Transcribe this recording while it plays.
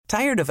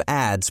Tired of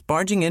ads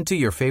barging into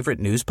your favorite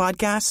news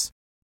podcasts?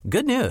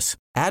 Good news.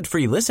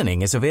 Ad-free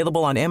listening is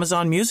available on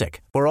Amazon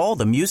Music for all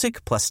the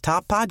music plus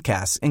top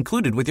podcasts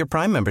included with your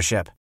Prime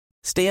membership.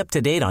 Stay up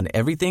to date on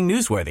everything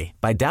newsworthy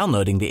by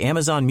downloading the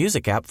Amazon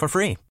Music app for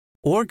free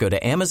or go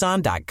to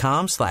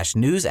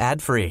amazon.com/news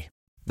ad free.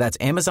 That's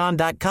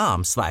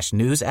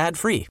amazon.com/news ad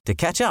free to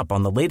catch up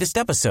on the latest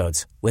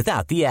episodes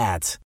without the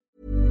ads.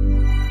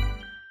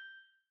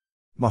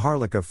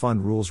 Maharlika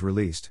Fund Rules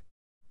released.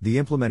 The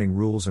Implementing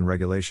Rules and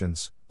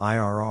Regulations,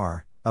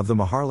 IRR, of the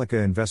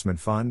Maharlika Investment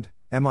Fund,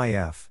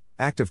 MIF,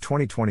 Act of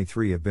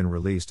 2023 have been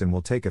released and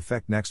will take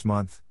effect next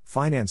month,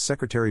 Finance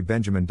Secretary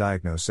Benjamin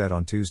Diokno said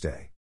on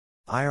Tuesday.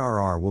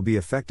 IRR will be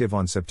effective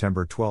on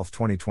September 12,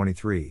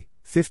 2023,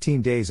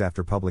 15 days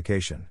after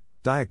publication,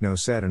 Diokno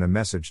said in a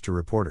message to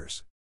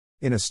reporters.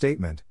 In a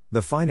statement,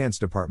 the Finance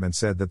Department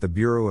said that the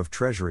Bureau of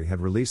Treasury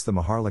had released the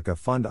Maharlika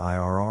Fund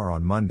IRR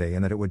on Monday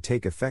and that it would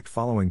take effect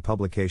following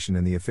publication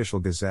in the Official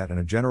Gazette and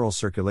a general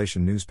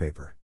circulation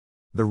newspaper.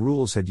 The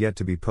rules had yet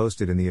to be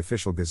posted in the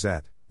Official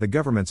Gazette, the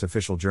government's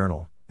official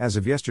journal, as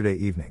of yesterday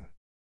evening.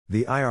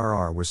 The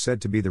IRR was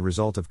said to be the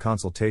result of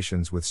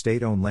consultations with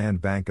State-Owned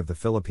Land Bank of the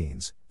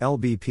Philippines,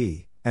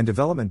 LBP, and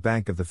Development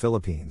Bank of the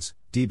Philippines,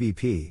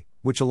 DBP,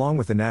 which along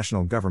with the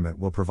national government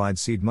will provide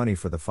seed money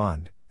for the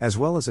fund, as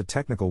well as a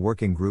technical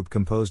working group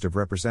composed of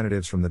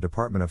representatives from the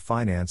Department of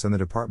Finance and the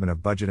Department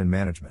of Budget and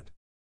Management.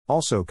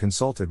 Also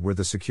consulted were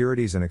the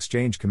Securities and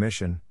Exchange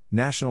Commission,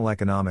 National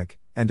Economic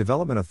and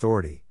Development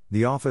Authority,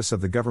 the Office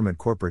of the Government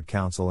Corporate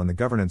Council and the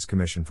Governance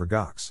Commission for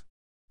GOCS.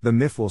 The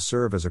MIF will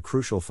serve as a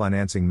crucial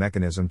financing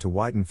mechanism to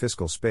widen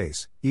fiscal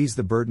space, ease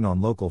the burden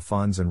on local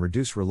funds and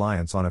reduce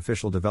reliance on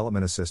official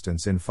development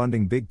assistance in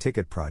funding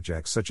big-ticket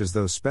projects such as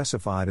those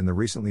specified in the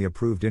recently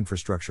approved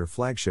infrastructure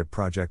flagship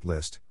project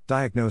list,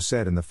 Diokno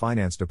said in the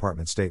Finance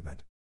Department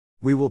statement.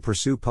 We will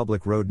pursue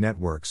public road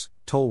networks,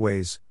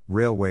 tollways,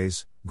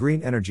 railways,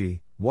 green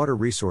energy, water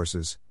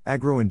resources,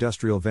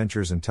 agro-industrial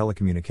ventures and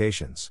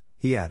telecommunications,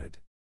 he added.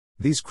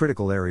 These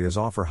critical areas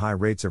offer high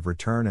rates of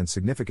return and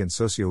significant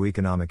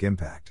socio-economic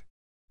impact.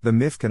 The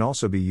MIF can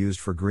also be used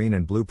for green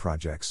and blue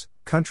projects,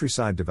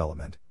 countryside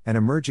development, and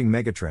emerging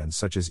megatrends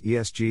such as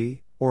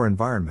ESG, or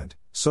environment,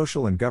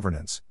 social and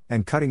governance,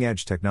 and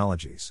cutting-edge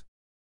technologies.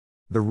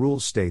 The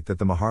rules state that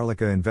the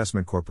Maharlika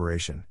Investment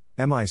Corporation,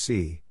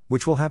 MIC,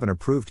 which will have an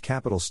approved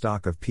capital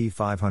stock of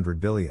P500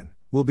 billion,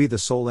 will be the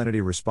sole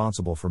entity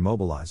responsible for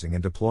mobilizing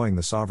and deploying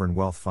the Sovereign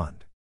Wealth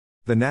Fund.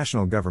 The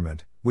national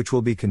government, which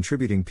will be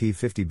contributing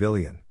P50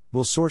 billion,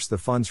 will source the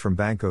funds from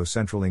Bangko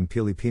Sentral ng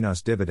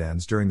Pilipinas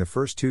dividends during the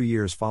first 2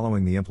 years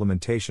following the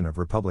implementation of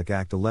Republic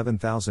Act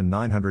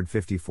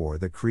 11954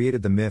 that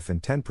created the MIF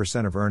and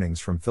 10% of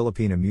earnings from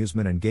Philippine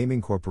Amusement and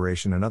Gaming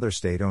Corporation and other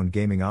state-owned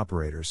gaming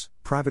operators,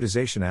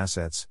 privatization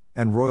assets,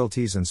 and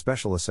royalties and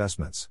special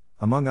assessments,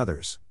 among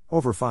others,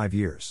 over 5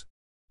 years.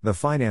 The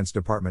Finance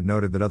Department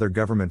noted that other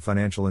government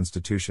financial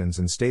institutions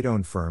and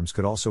state-owned firms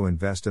could also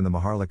invest in the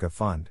Maharlika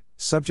Fund,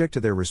 subject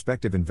to their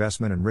respective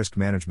investment and risk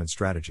management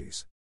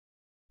strategies.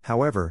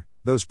 However,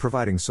 those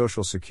providing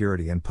Social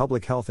Security and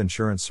public health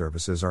insurance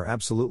services are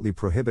absolutely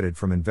prohibited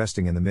from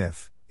investing in the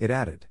MIF, it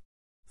added.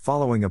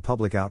 Following a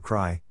public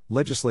outcry,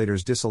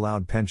 legislators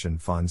disallowed pension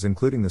funds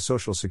including the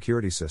Social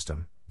Security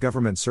System,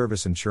 Government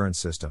Service Insurance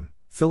System,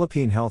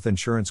 Philippine Health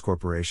Insurance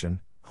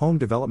Corporation, Home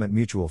Development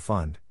Mutual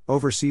Fund,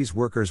 Overseas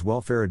Workers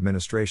Welfare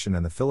Administration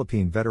and the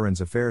Philippine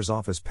Veterans Affairs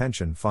Office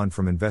Pension Fund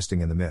from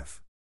investing in the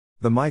MIF.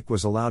 The MIC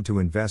was allowed to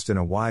invest in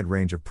a wide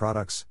range of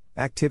products,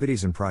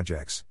 activities and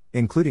projects,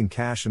 including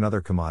cash and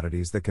other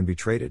commodities that can be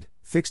traded,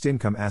 fixed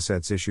income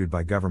assets issued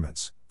by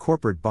governments,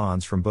 corporate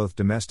bonds from both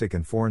domestic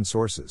and foreign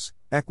sources,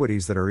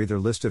 equities that are either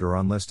listed or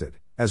unlisted,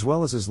 as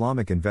well as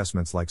Islamic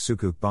investments like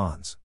sukuk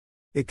bonds.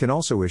 It can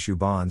also issue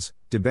bonds,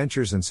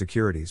 debentures and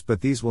securities, but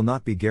these will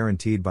not be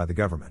guaranteed by the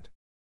government.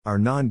 Our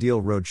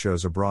non-deal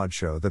roadshows abroad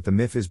show that the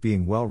MIF is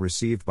being well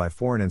received by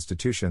foreign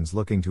institutions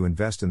looking to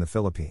invest in the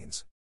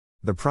Philippines.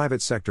 The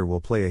private sector will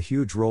play a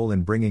huge role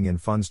in bringing in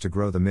funds to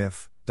grow the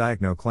MIF,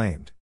 Diokno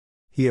claimed.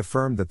 He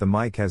affirmed that the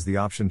MIC has the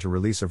option to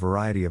release a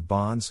variety of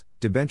bonds,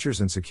 debentures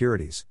and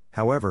securities,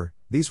 however,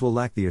 these will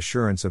lack the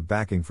assurance of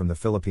backing from the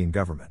Philippine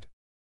government.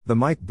 The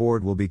MIC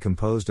board will be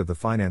composed of the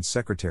Finance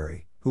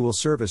Secretary, who will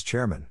serve as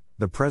chairman,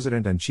 the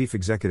President and Chief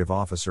Executive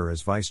Officer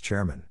as Vice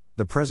Chairman,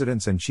 the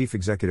Presidents and Chief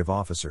Executive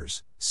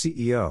Officers,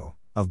 CEO,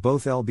 of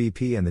both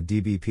LBP and the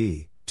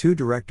DBP, 2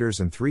 directors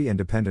and 3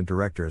 independent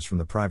directors from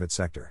the private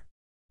sector.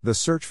 The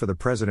search for the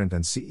President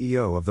and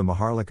CEO of the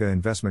Maharlika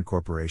Investment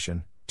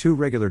Corporation, 2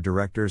 regular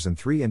directors and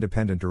 3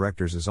 independent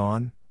directors is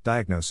on,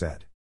 Diokno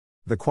said.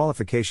 The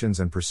qualifications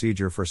and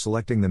procedure for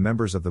selecting the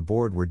members of the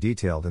board were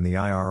detailed in the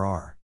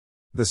IRR.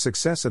 The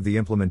success of the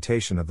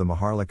implementation of the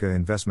Maharlika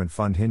Investment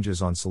Fund hinges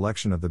on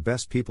selection of the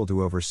best people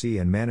to oversee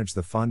and manage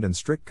the fund and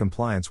strict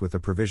compliance with the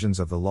provisions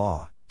of the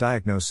law,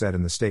 Diokno said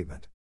in the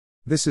statement.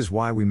 This is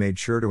why we made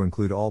sure to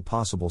include all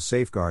possible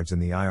safeguards in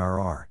the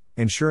IRR,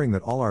 ensuring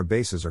that all our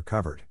bases are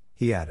covered,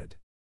 he added.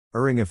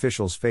 Erring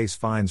officials face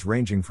fines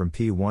ranging from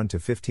P1 to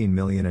 15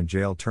 million and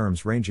jail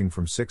terms ranging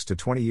from 6 to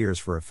 20 years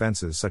for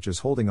offenses such as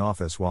holding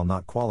office while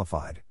not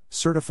qualified,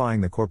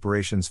 certifying the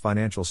corporation's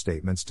financial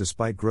statements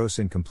despite gross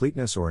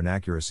incompleteness or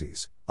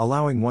inaccuracies,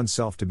 allowing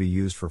oneself to be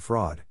used for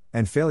fraud,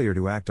 and failure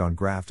to act on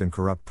graft and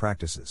corrupt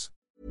practices.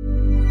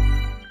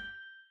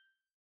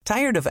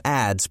 Tired of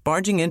ads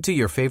barging into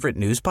your favorite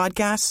news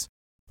podcasts?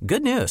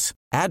 Good news.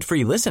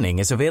 Ad-free listening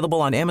is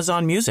available on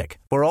Amazon Music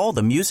for all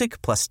the music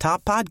plus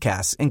top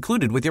podcasts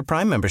included with your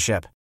Prime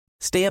membership.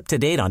 Stay up to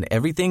date on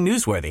everything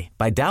newsworthy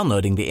by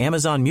downloading the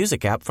Amazon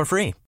Music app for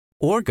free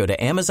or go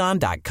to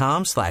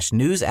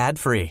amazon.com/news ad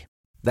free.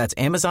 That's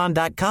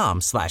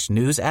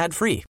amazon.com/news ad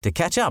free to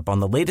catch up on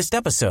the latest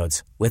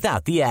episodes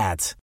without the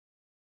ads.